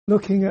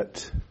looking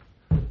at,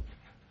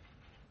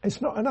 it's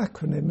not an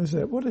acronym, is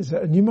it? What is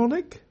it? A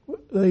mnemonic?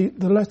 The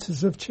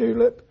letters of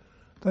TULIP,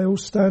 they all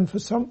stand for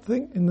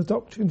something in the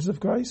doctrines of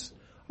grace.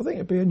 I think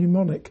it'd be a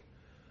mnemonic.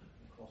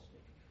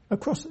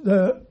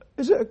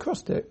 Is it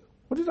acrostic?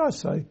 What did I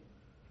say?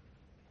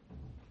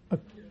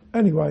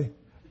 Anyway,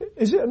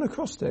 is it an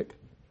acrostic?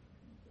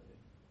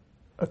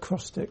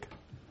 Acrostic.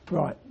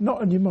 Right,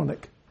 not a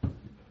mnemonic.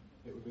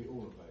 It would be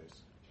all of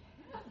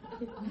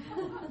those.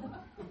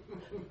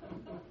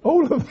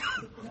 All of them?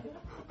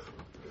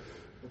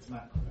 It's an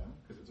acronym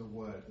because it's a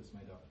word that's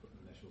made up of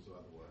initials of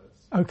other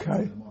words.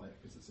 Okay. It's a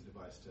mnemonic because it's a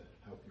device to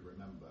help you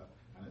remember,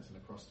 and it's an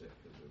acrostic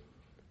because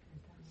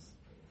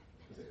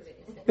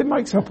It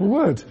makes up a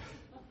word.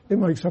 It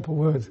makes up a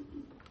word.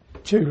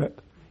 TULIP.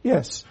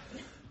 Yes.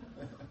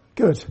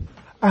 Good.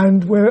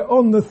 And we're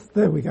on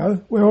there we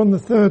go. We're on the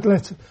third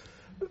letter.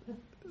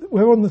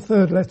 We're on the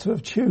third letter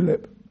of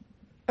TULIP.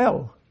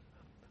 L.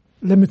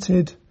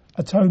 Limited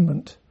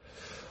atonement.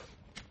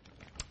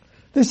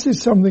 This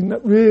is something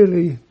that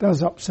really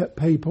does upset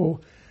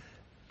people.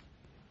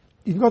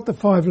 You've got the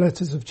 5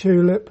 letters of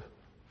TULIP,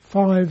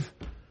 5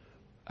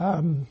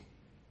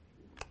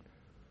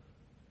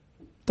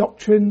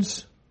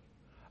 doctrines,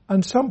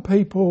 and some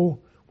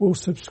people will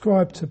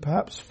subscribe to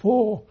perhaps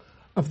 4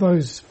 of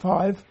those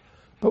 5,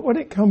 but when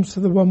it comes to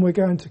the one we're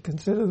going to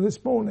consider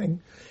this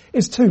morning,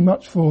 it's too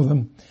much for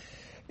them.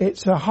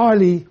 It's a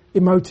highly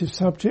emotive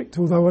subject,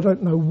 although I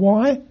don't know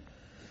why,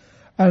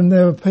 and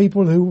there are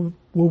people who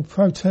will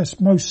protest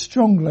most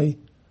strongly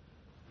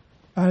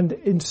and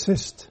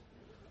insist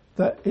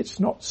that it's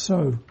not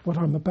so, what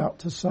I'm about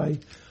to say.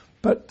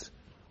 But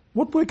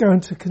what we're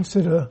going to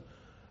consider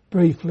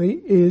briefly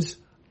is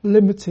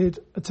limited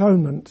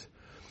atonement.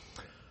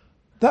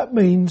 That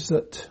means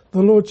that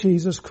the Lord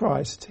Jesus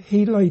Christ,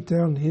 he laid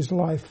down his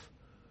life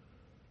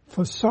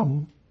for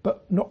some,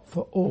 but not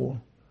for all.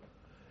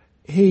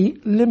 He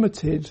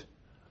limited,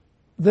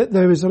 that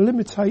there is a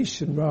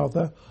limitation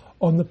rather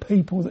on the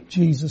people that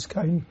Jesus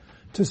came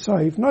to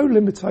save. No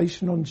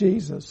limitation on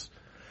Jesus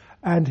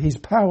and his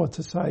power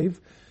to save.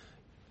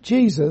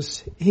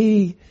 Jesus,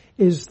 he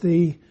is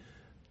the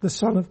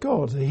Son of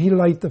God. He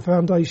laid the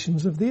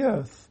foundations of the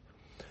earth.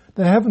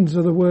 The heavens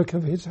are the work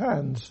of his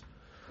hands.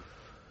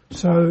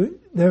 So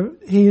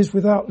he is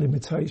without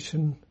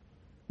limitation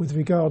with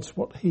regards to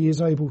what he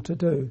is able to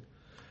do.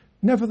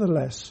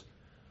 Nevertheless,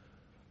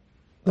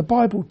 the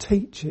Bible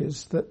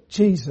teaches that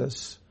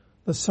Jesus,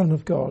 the Son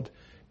of God,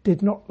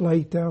 did not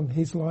lay down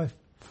his life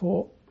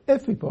for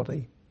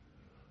everybody.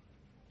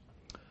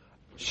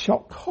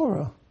 Shock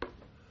horror.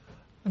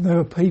 And there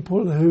are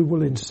people who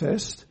will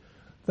insist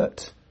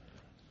that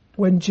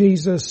when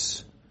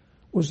Jesus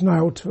was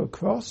nailed to a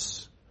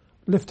cross,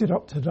 lifted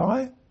up to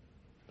die,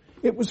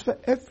 it was for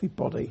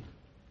everybody.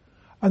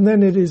 And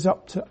then it is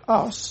up to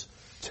us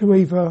to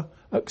either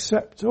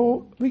accept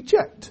or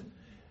reject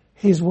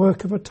his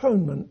work of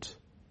atonement.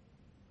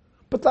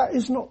 But that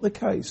is not the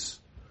case.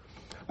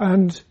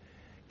 And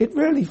it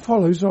really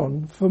follows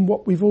on from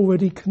what we've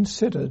already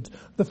considered.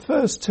 The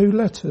first 2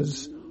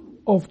 letters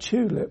of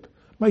TULIP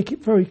make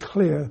it very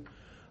clear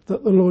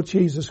that the Lord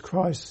Jesus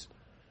Christ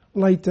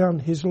laid down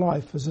his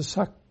life as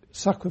a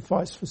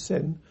sacrifice for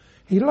sin.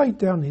 He laid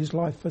down his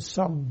life for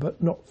some,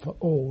 but not for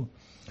all.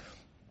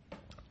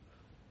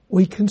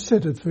 We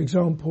considered, for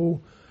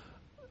example,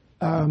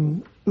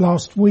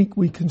 last week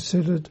we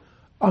considered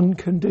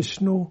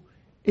unconditional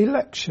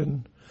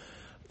election.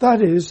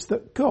 That is,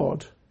 that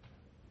God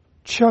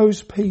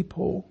chose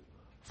people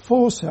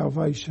for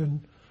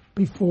salvation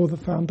before the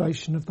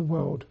foundation of the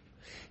world.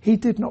 He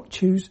did not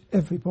choose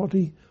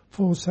everybody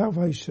for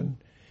salvation.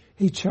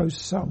 He chose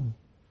some.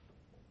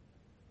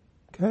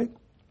 Okay?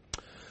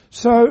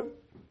 So,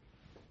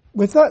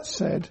 with that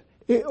said,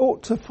 it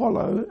ought to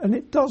follow, and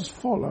it does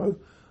follow,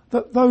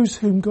 that those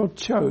whom God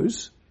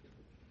chose,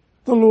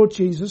 the Lord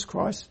Jesus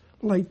Christ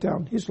laid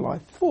down his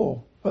life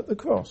for at the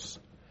cross.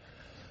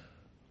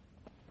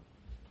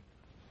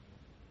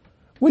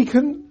 We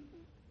can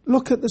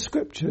look at the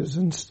scriptures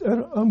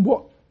and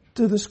what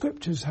do the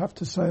scriptures have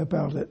to say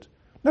about it.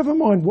 Never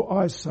mind what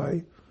I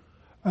say,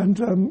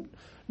 and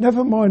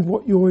never mind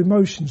what your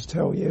emotions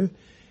tell you.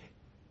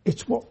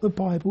 It's what the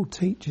Bible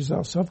teaches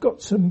us. I've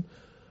got some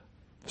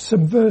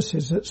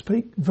verses that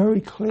speak very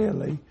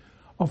clearly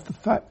of the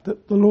fact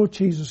that the Lord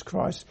Jesus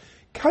Christ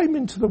came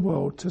into the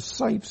world to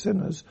save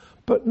sinners,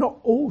 but not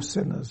all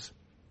sinners.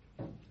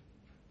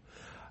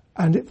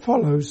 And it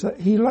follows that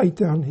he laid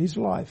down his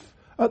life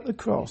at the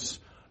cross,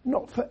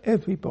 not for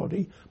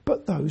everybody,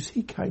 but those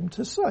he came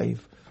to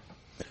save.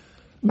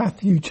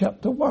 Matthew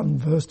chapter 1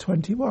 verse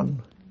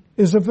 21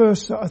 is a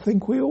verse that I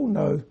think we all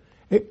know.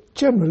 It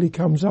generally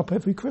comes up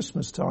every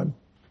Christmas time.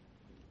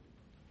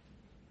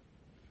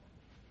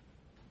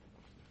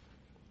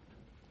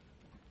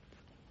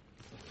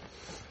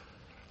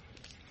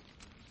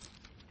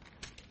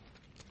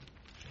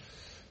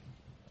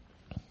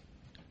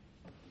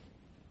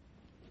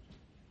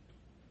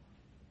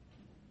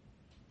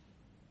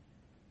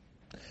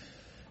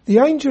 The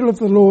angel of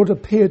the Lord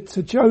appeared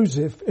to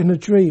Joseph in a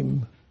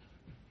dream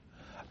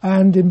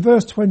And in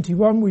verse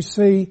 21 we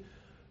see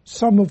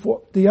some of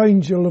what the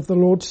angel of the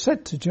Lord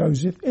said to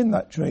Joseph in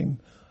that dream.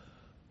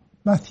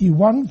 Matthew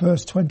 1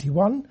 verse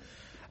 21,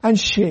 and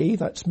she,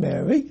 that's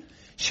Mary,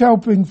 shall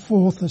bring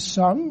forth a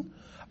son,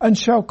 and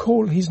shall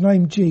call his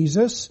name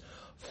Jesus,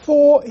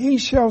 for he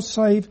shall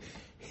save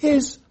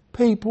his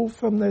people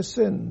from their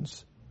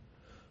sins.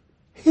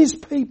 His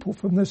people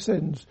from their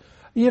sins.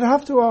 You'd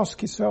have to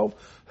ask yourself,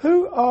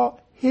 who are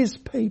his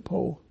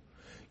people?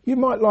 You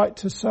might like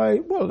to say,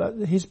 well,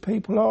 his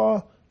people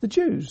are the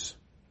Jews.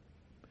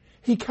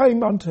 He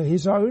came unto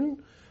his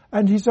own,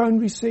 and his own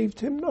received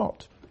him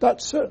not.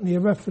 That's certainly a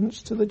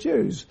reference to the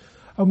Jews.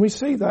 And we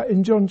see that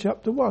in John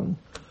chapter 1.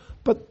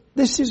 But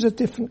this is a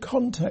different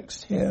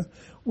context here.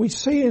 We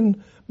see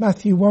in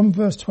Matthew 1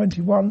 verse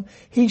 21,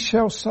 he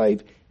shall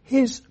save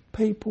his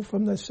people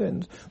from their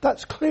sins.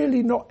 That's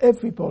clearly not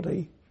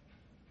everybody.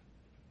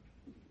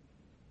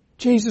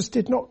 Jesus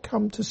did not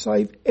come to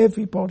save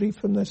everybody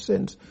from their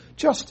sins,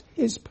 just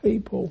his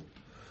people.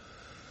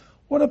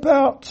 What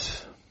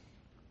about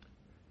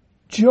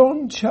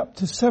John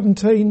chapter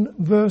 17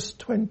 verse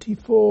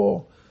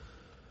 24?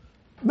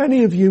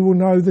 Many of you will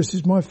know this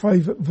is my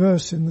favourite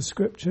verse in the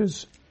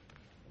scriptures.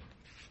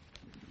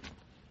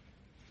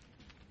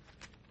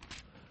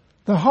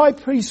 The high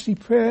priestly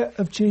prayer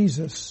of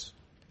Jesus.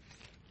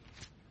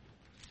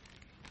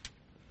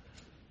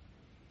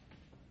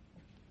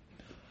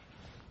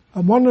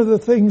 And one of the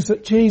things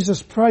that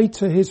Jesus prayed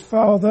to his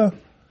Father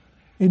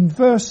in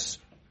verse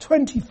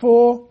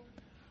 24,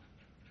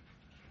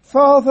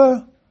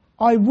 Father,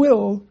 I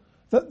will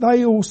that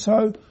they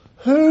also,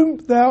 whom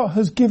thou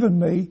hast given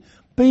me,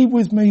 be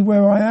with me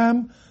where I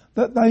am,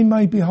 that they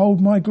may behold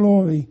my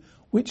glory,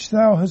 which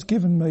thou hast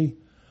given me.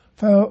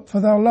 For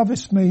thou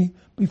lovest me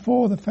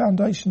before the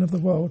foundation of the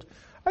world.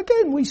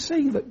 Again, we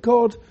see that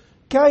God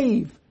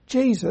gave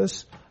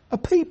Jesus a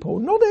people,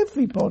 not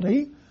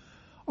everybody.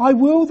 I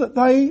will that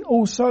they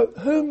also,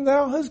 whom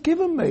thou hast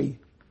given me,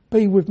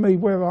 be with me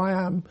where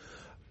I am,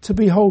 to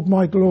behold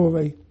my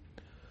glory.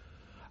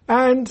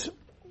 And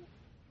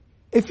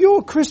if you're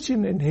a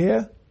Christian in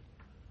here,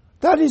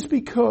 that is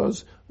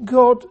because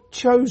God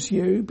chose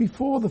you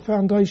before the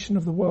foundation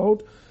of the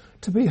world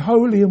to be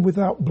holy and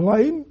without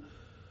blame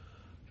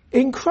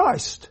in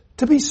Christ,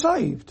 to be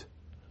saved.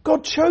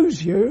 God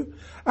chose you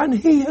and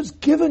he has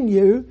given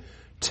you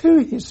to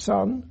his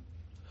Son.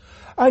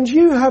 And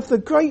you have the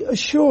great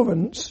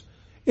assurance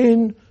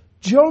in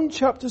John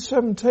chapter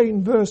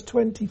 17 verse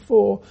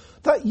 24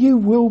 that you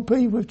will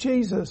be with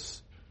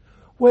Jesus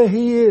where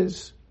he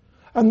is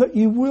and that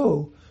you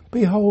will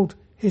behold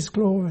his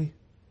glory.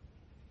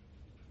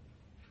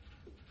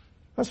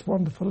 That's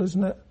wonderful,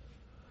 isn't it?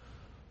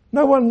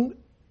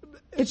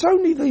 It's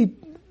only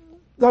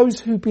those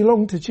who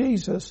belong to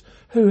Jesus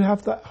who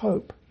have that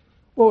hope.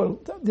 Well,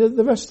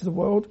 the rest of the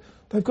world,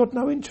 they've got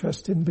no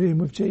interest in being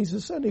with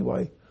Jesus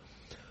anyway.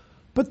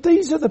 But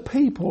these are the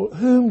people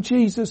whom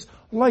Jesus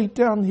laid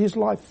down his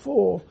life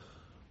for,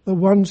 the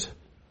ones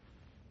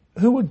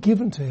who were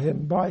given to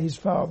him by his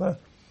Father.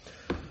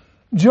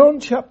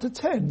 John chapter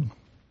 10.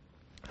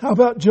 How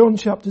about John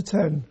chapter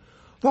 10?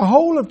 The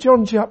whole of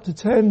John chapter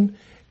 10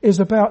 is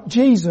about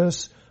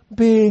Jesus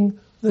being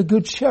the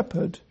Good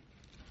Shepherd.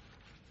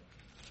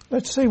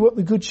 Let's see what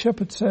the Good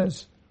Shepherd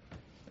says.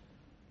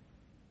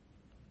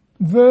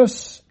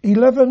 Verse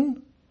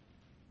 11.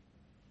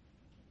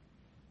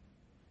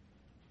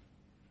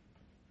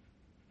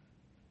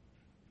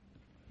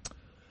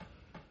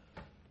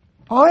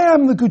 I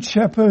am the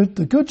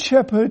Good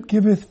Shepherd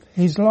giveth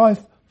his life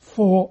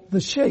for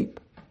the sheep.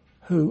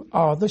 Who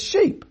are the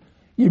sheep,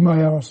 you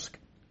may ask?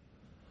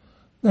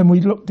 Then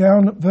we look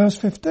down at verse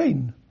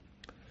 15.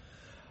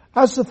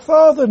 As the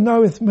Father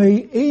knoweth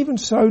me, even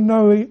so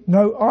know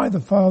I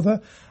the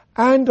Father,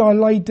 and I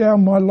lay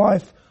down my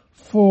life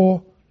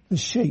for the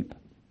sheep.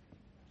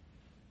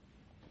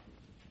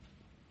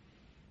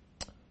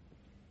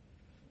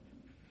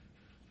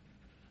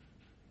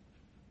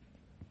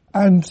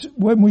 And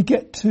when we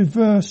get to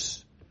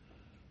verse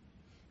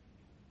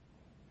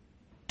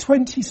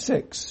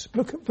 26,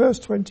 look at verse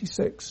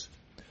 26.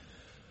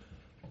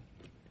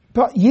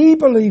 But ye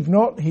believe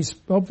not,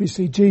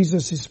 obviously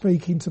Jesus is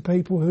speaking to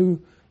people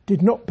who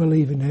did not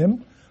believe in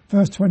him.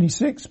 Verse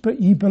 26, but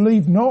ye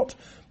believe not,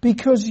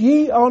 because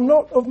ye are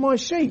not of my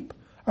sheep,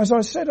 as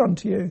I said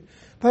unto you.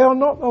 They are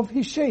not of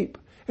his sheep.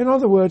 In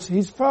other words,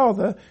 his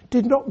Father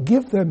did not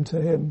give them to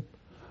him.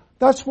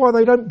 That's why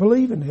they don't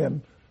believe in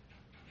him.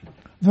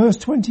 Verse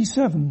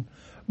 27,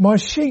 my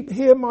sheep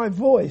hear my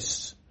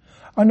voice,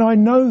 and I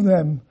know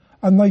them,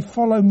 and they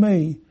follow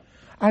me,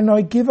 and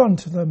I give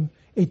unto them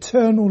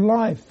eternal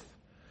life,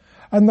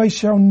 and they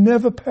shall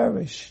never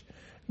perish,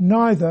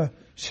 neither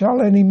shall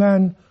any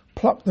man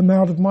pluck them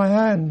out of my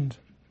hand.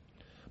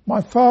 My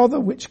Father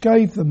which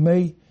gave them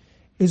me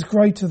is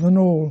greater than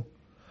all,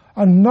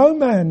 and no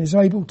man is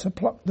able to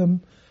pluck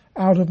them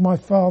out of my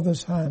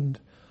Father's hand.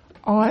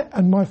 I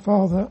and my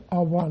Father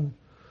are one.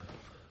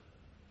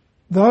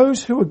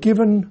 Those who were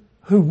given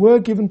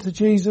to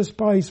Jesus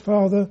by his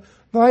Father,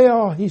 they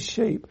are his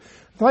sheep.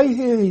 They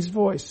hear his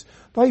voice.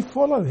 They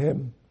follow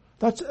him.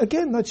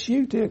 That's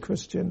you, dear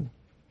Christian.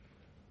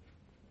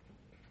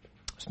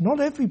 It's not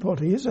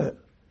everybody, is it?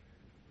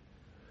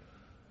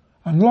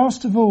 And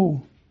last of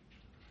all,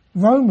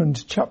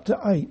 Romans chapter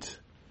 8.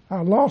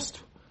 Our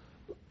last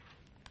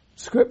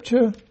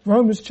scripture,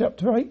 Romans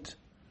chapter 8.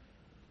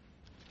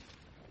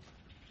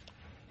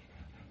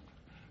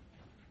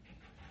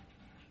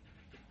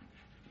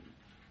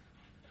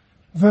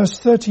 Verse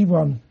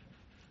 31.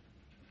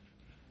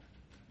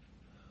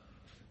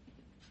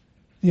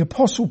 The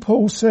Apostle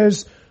Paul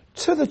says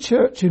to the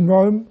church in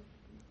Rome,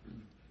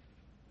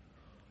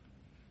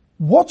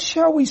 what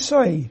shall we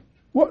say?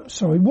 What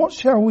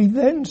shall we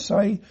then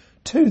say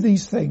to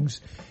these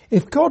things?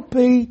 If God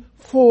be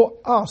for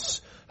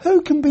us,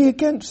 who can be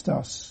against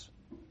us?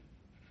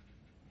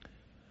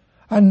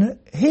 And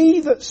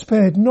he that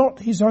spared not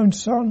his own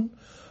son,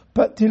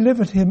 but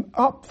delivered him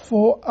up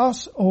for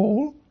us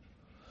all,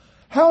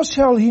 how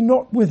shall he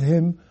not with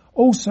him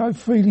also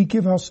freely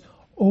give us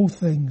all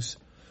things?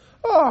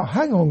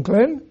 Hang on,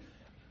 Glenn.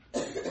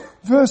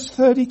 Verse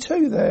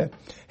 32 there.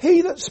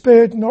 He that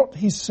spared not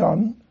his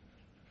son,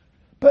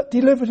 but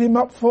delivered him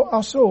up for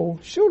us all.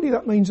 Surely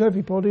that means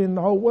everybody in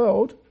the whole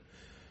world.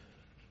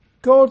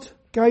 God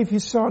gave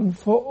his son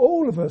for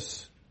all of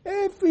us.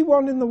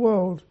 Everyone in the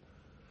world.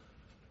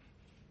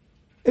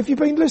 If you've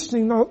been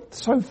listening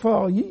so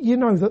far, you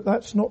know that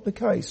that's not the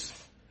case.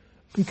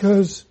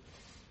 Because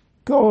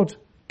God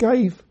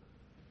gave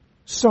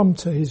some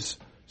to his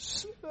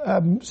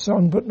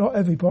son, but not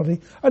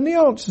everybody. And the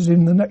answer's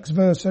in the next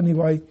verse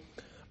anyway.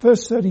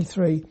 Verse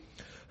 33.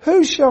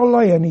 Who shall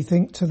lay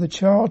anything to the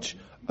charge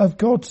of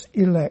God's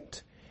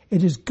elect?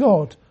 It is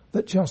God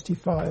that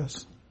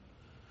justifies.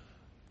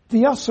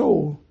 The us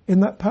all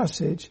in that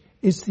passage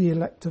is the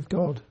elect of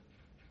God.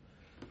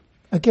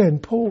 Again,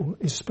 Paul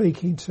is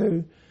speaking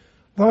to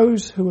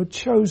those who are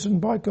chosen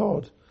by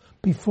God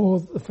before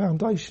the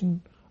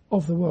foundation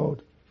of the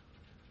world.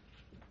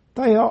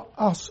 They are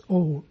us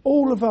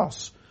all of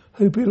us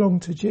who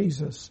belong to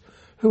Jesus,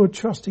 who are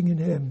trusting in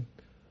him.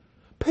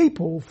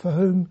 People for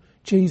whom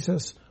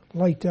Jesus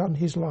laid down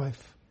his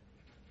life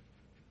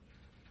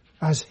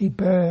as he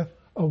bare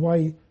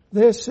away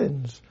their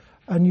sins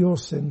and your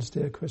sins,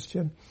 dear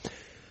Christian.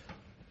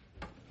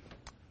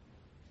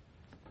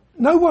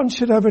 No one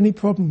should have any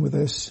problem with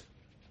this,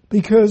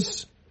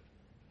 because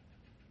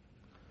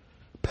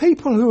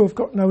people who have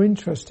got no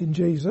interest in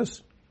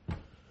Jesus,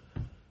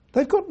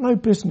 they've got no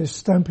business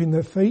stamping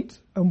their feet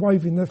and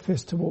waving their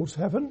fist towards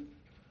heaven.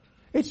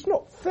 It's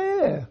not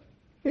fair.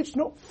 It's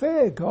not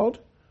fair, God,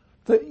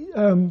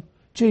 that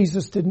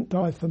Jesus didn't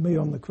die for me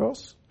on the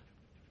cross.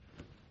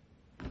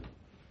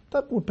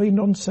 That would be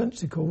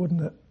nonsensical,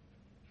 wouldn't it?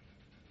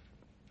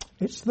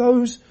 It's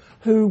those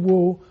who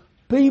will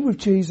be with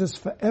Jesus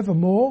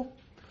forevermore,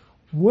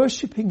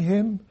 worshipping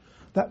him,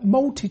 that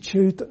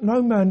multitude that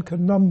no man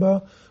can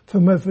number,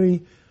 from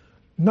every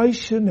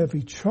nation,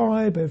 every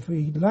tribe,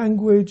 every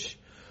language,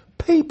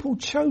 people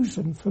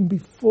chosen from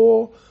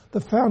before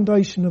the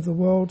foundation of the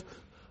world.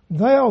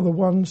 They are the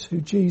ones who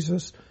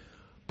Jesus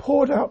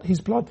poured out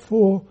his blood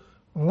for,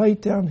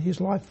 laid down his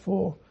life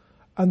for,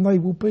 and they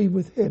will be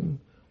with him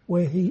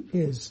where he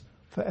is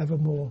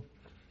forevermore.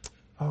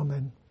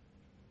 Amen.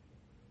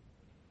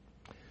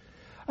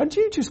 And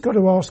you just got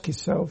to ask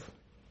yourself,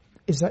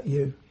 is that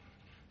you?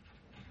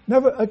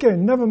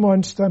 Never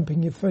mind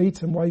stamping your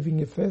feet and waving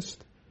your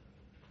fist.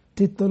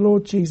 Did the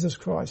Lord Jesus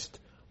Christ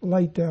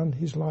lay down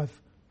his life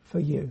for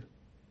you?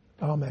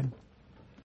 Amen.